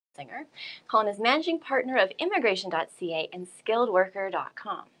Singer. Colin is managing partner of Immigration.ca and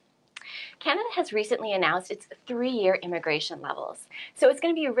skilledworker.com. Canada has recently announced its 3-year immigration levels. So it's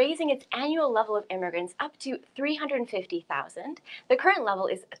going to be raising its annual level of immigrants up to 350,000. The current level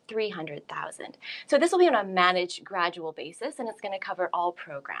is 300,000. So this will be on a managed gradual basis, and it's going to cover all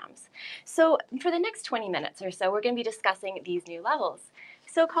programs. So for the next 20 minutes or so, we're going to be discussing these new levels.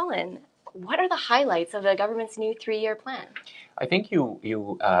 So Colin, what are the highlights of the government's new 3-year plan? I think you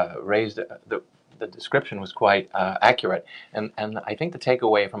raised the description was quite accurate, and I think the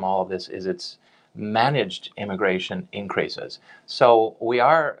takeaway from all of this is it's managed immigration increases. So we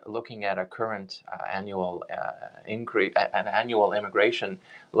are looking at a current annual increase, an annual immigration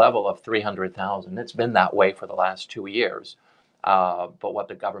level of 300,000. It's been that way for the last 2 years, but what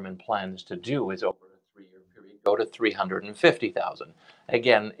the government plans to do is over a 3-year period go to 350,000.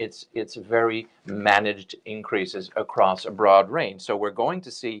 Again, it's very managed increases across a broad range. So we're going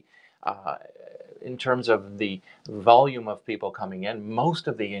to see, in terms of the volume of people coming in, most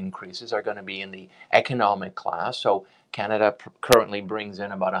of the increases are going to be in the economic class. So Canada currently brings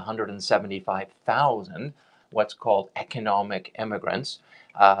in about 175,000 what's called economic immigrants,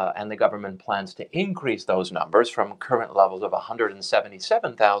 and the government plans to increase those numbers from current levels of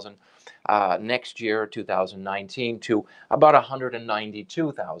 177,000 next year, 2019, to about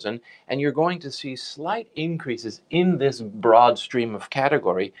 192,000. And you're going to see slight increases in this broad stream of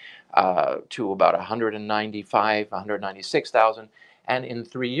category to about 195, 196,000. And in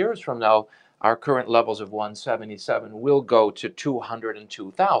 3 years from now, our current levels of 177 will go to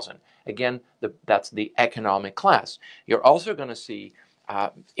 202,000. Again, that's the economic class. You're also going to see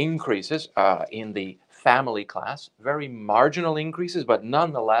increases in the family class, very marginal increases, but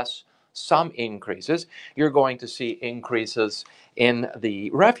nonetheless some increases. You're going to see increases in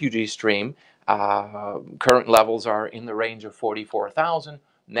the refugee stream. Current levels are in the range of 44,000.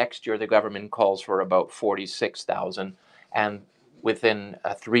 Next year, the government calls for about 46,000. And within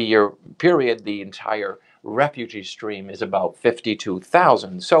a 3-year period, the entire refugee stream is about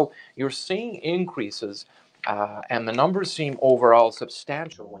 52,000. So you're seeing increases, and the numbers seem overall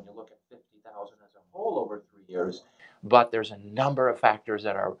substantial when you look at 50,000 as a whole over 3 years. But there's a number of factors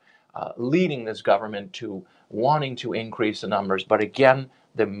that are leading this government to wanting to increase the numbers. But again,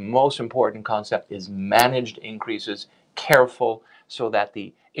 the most important concept is managed increases, careful, so that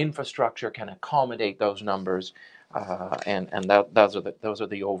the infrastructure can accommodate those numbers, and those are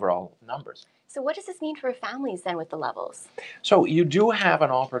the overall numbers. So what does this mean for families then with the levels? So you do have an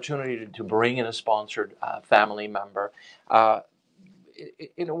opportunity to bring in a sponsored family member.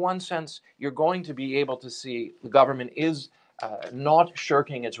 In one sense, you're going to be able to see the government is not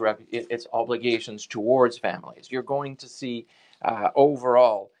shirking its obligations towards families. You're going to see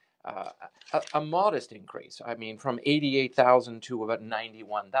overall a modest increase. I mean, from 88,000 to about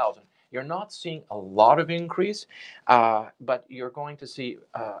 91,000. You're not seeing a lot of increase, but you're going to see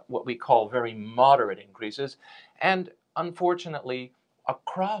what we call very moderate increases. And unfortunately,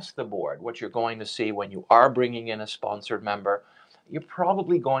 across the board, what you're going to see when you are bringing in a sponsored member, you're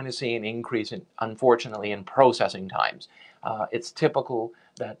probably going to see an increase, unfortunately, in processing times. It's typical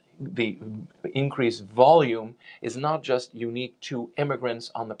that the increased volume is not just unique to immigrants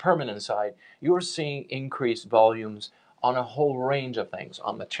on the permanent side. You're seeing increased volumes on a whole range of things.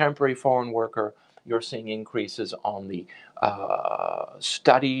 On the temporary foreign worker, you're seeing increases on the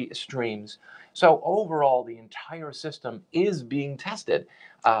study streams. So overall, the entire system is being tested,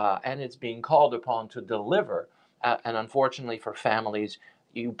 and it's being called upon to deliver. And unfortunately for families,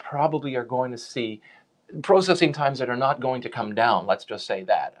 you probably are going to see processing times that are not going to come down. Let's just say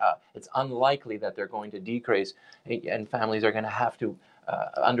that. It's unlikely that they're going to decrease, and families are going to have to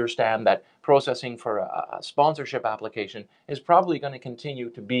understand that processing for a sponsorship application is probably going to continue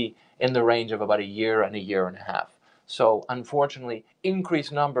to be in the range of about a year and a half. So unfortunately,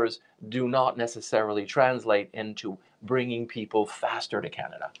 increased numbers do not necessarily translate into bringing people faster to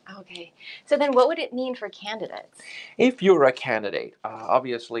Canada. Okay. So then what would it mean for candidates? If you're a candidate,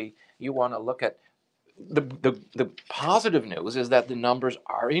 obviously you want to look at the positive news is that the numbers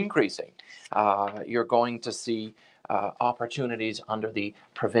are increasing. You're going to see opportunities under the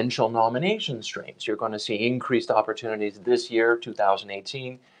provincial nomination streams. You're going to see increased opportunities this year,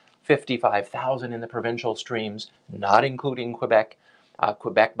 2018, 55,000 in the provincial streams, not including Quebec.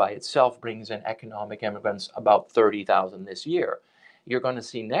 Quebec by itself brings in economic immigrants about 30,000 this year. You're going to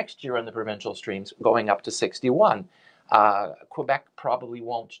see next year in the provincial streams going up to 61. Quebec probably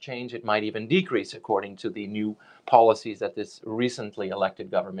won't change. It might even decrease according to the new policies that this recently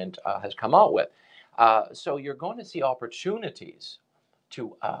elected government has come out with. So you're going to see opportunities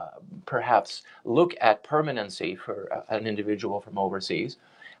to perhaps look at permanency for an individual from overseas.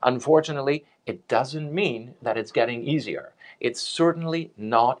 Unfortunately, it doesn't mean that it's getting easier. It's certainly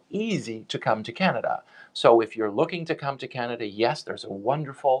not easy to come to Canada. So if you're looking to come to Canada, yes, there's a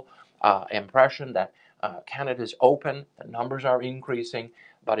wonderful impression that Canada is open, the numbers are increasing,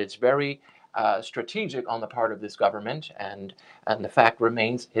 but it's very strategic on the part of this government, and the fact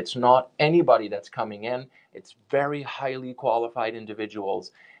remains it's not anybody that's coming in. It's very highly qualified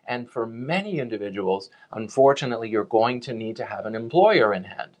individuals, and for many individuals, unfortunately, you're going to need to have an employer in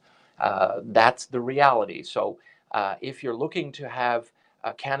hand. That's the reality. So if you're looking to have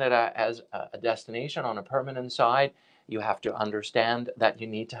Canada as a destination on a permanent side, you have to understand that you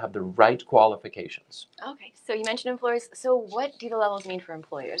need to have the right qualifications. Okay, so you mentioned employers. So what do the levels mean for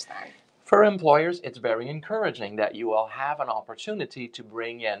employers then? For employers, it's very encouraging that you will have an opportunity to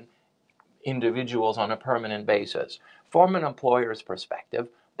bring in individuals on a permanent basis. From an employer's perspective,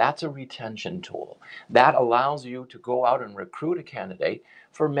 that's a retention tool. That allows you to go out and recruit a candidate.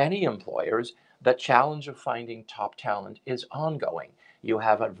 For many employers, the challenge of finding top talent is ongoing. You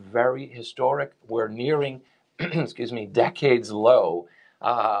have a very historic, we're nearing, excuse me, decades low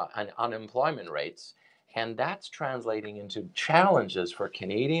unemployment rates, and that's translating into challenges for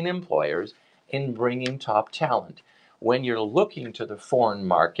Canadian employers in bringing top talent. When you're looking to the foreign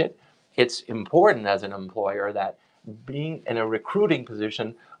market, it's important as an employer that being in a recruiting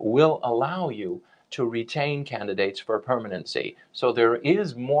position will allow you to retain candidates for permanency. So there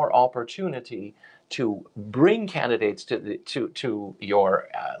is more opportunity to bring candidates to your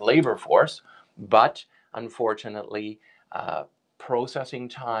labor force, but unfortunately, processing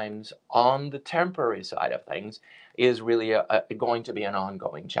times on the temporary side of things is really going to be an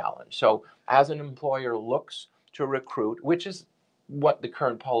ongoing challenge. So as an employer looks to recruit, which is what the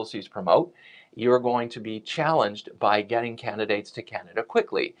current policies promote, you're going to be challenged by getting candidates to Canada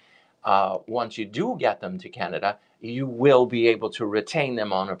quickly. Once you do get them to Canada, you will be able to retain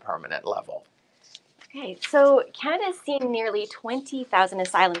them on a permanent level. Okay, so Canada has seen nearly 20,000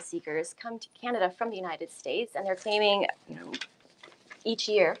 asylum seekers come to Canada from the United States, and they're claiming, each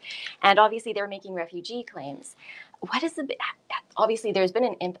year, and obviously they're making refugee claims. What is obviously has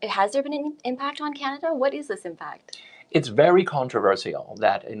there been an impact on Canada? What is this impact? It's very controversial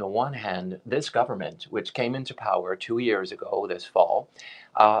that, on the one hand, this government, which came into power 2 years ago this fall,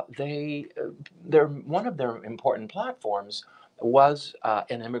 one of their important platforms was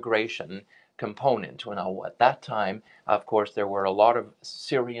an immigration component. Now, at that time, of course, there were a lot of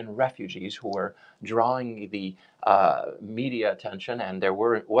Syrian refugees who were drawing the media attention, and there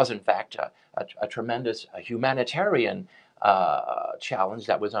was in fact a tremendous humanitarian challenge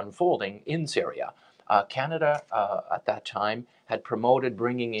that was unfolding in Syria. Canada at that time had promoted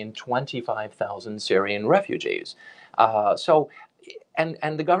bringing in 25,000 Syrian refugees.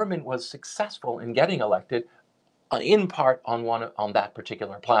 And the government was successful in getting elected in part on that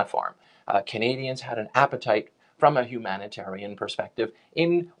particular platform. Canadians had an appetite from a humanitarian perspective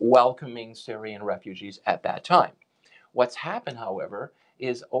in welcoming Syrian refugees at that time. What's happened, however,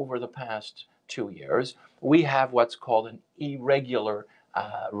 is over the past 2 years, we have what's called an irregular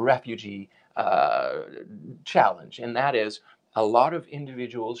refugee challenge, and that is a lot of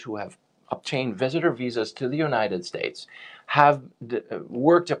individuals who have obtained visitor visas to the United States have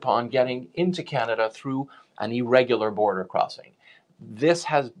worked upon getting into Canada through an irregular border crossing. This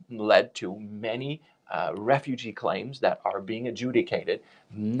has led to many refugee claims that are being adjudicated.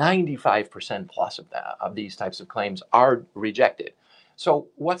 95% plus of these types of claims are rejected. So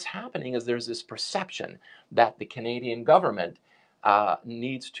what's happening is there's this perception that the Canadian government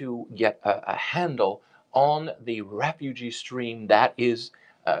needs to get a handle on the refugee stream that is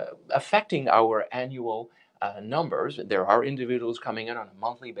affecting our annual numbers. There are individuals coming in on a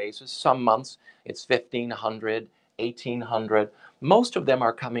monthly basis. Some months it's 1,500, 1,800. Most of them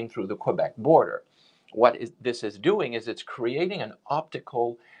are coming through the Quebec border. This is doing is it's creating an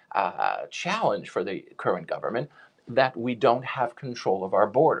optical challenge for the current government that we don't have control of our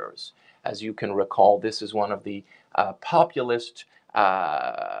borders. As you can recall, this is one of the populist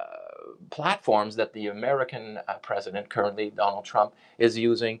platforms that the American president, currently Donald Trump, is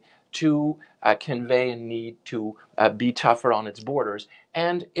using to convey a need to be tougher on its borders.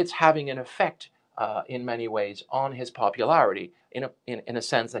 And it's having an effect in many ways on his popularity, in a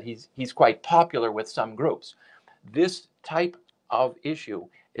sense that he's quite popular with some groups. This type of issue,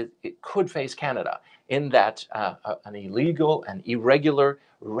 it could face Canada in that an illegal and irregular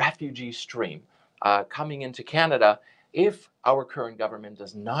refugee stream coming into Canada, if our current government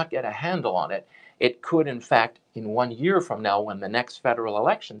does not get a handle on it, it could, in fact, in 1 year from now, when the next federal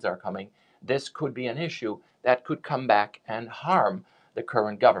elections are coming, this could be an issue that could come back and harm the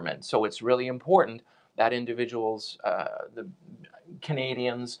current government. So it's really important that individuals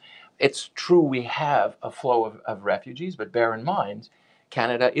Canadians. It's true we have a flow of refugees, but bear in mind,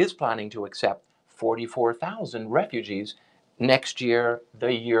 Canada is planning to accept 44,000 refugees next year,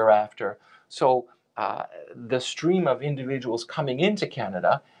 the year after. So the stream of individuals coming into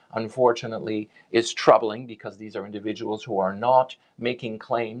Canada, unfortunately, is troubling because these are individuals who are not making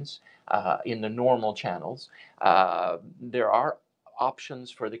claims in the normal channels. There are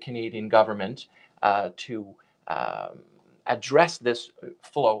options for the Canadian government to address this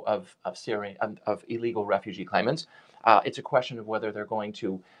flow of illegal refugee claimants. It's a question of whether they're going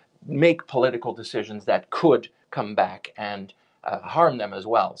to make political decisions that could come back and harm them as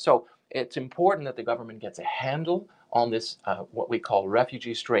well. So it's important that the government gets a handle on this, what we call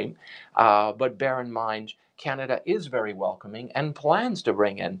refugee stream. But bear in mind, Canada is very welcoming and plans to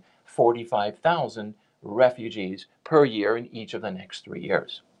bring in 45,000 refugees per year in each of the next 3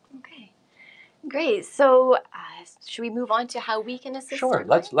 years. Okay, great. So should we move on to how we can assist? Sure.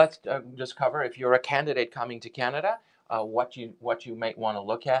 Let's just cover, if you're a candidate coming to Canada, what you might want to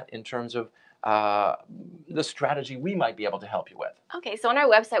look at in terms of the strategy we might be able to help you with. Okay, so on our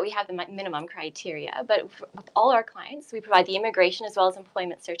website we have the minimum criteria, but with all our clients, we provide the immigration as well as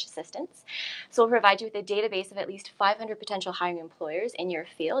employment search assistance. So we'll provide you with a database of at least 500 potential hiring employers in your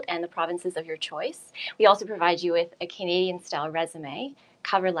field and the provinces of your choice. We also provide you with a Canadian-style resume,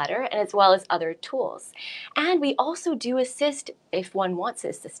 cover letter, and as well as other tools. And we also do assist, if one wants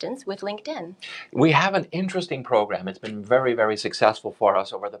assistance, with LinkedIn. We have an interesting program. It's been very, very successful for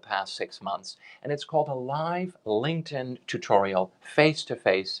us over the past 6 months, and it's called a live LinkedIn tutorial,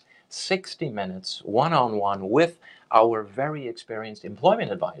 face-to-face, 60 minutes, one-on-one with our very experienced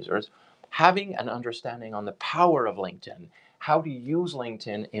employment advisors, having an understanding on the power of LinkedIn, how to use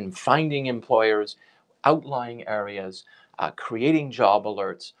LinkedIn in finding employers, outlying areas, creating job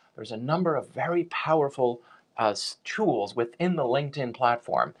alerts. There's a number of very powerful tools within the LinkedIn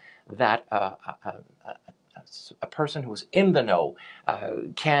platform that a person who's in the know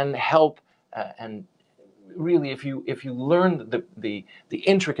can help. And really, if you learn the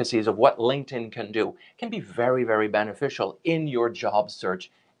intricacies of what LinkedIn can do, it can be very, very beneficial in your job search.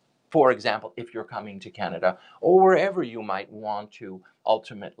 For example, if you're coming to Canada or wherever you might want to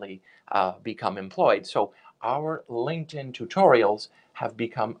ultimately become employed. So our LinkedIn tutorials have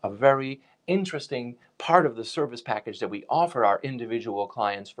become a very interesting part of the service package that we offer our individual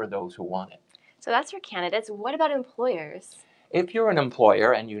clients for those who want it. So that's for candidates. What about employers? If you're an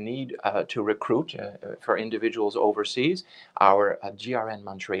employer and you need to recruit for individuals overseas, our GRN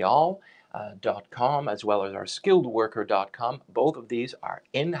Montreal .com as well as our skilledworker.com. Both of these are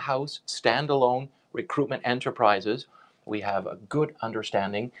in-house, standalone recruitment enterprises. We have a good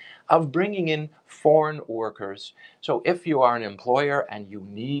understanding of bringing in foreign workers. So if you are an employer and you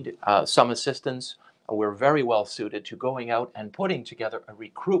need some assistance, we're very well suited to going out and putting together a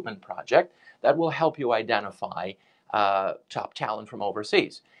recruitment project that will help you identify top talent from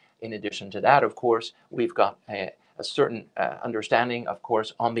overseas. In addition to that, of course, we've got a certain understanding, of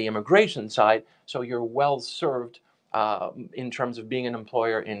course, on the immigration side, so you're well served in terms of being an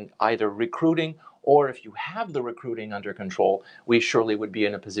employer in either recruiting, or if you have the recruiting under control, we surely would be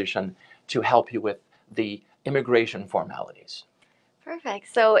in a position to help you with the immigration formalities.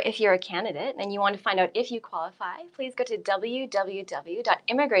 Perfect. So if you're a candidate and you want to find out if you qualify, please go to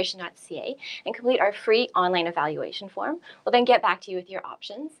www.immigration.ca and complete our free online evaluation form. We'll then get back to you with your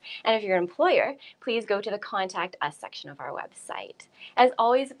options. And if you're an employer, please go to the Contact Us section of our website. As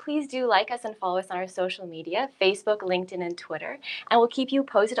always, please do like us and follow us on our social media, Facebook, LinkedIn, and Twitter. And we'll keep you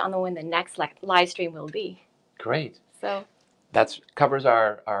posted on when the next live stream will be. Great. So that covers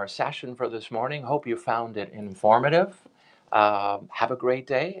our session for this morning. Hope you found it informative. Have a great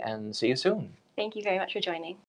day and see you soon. Thank you very much for joining.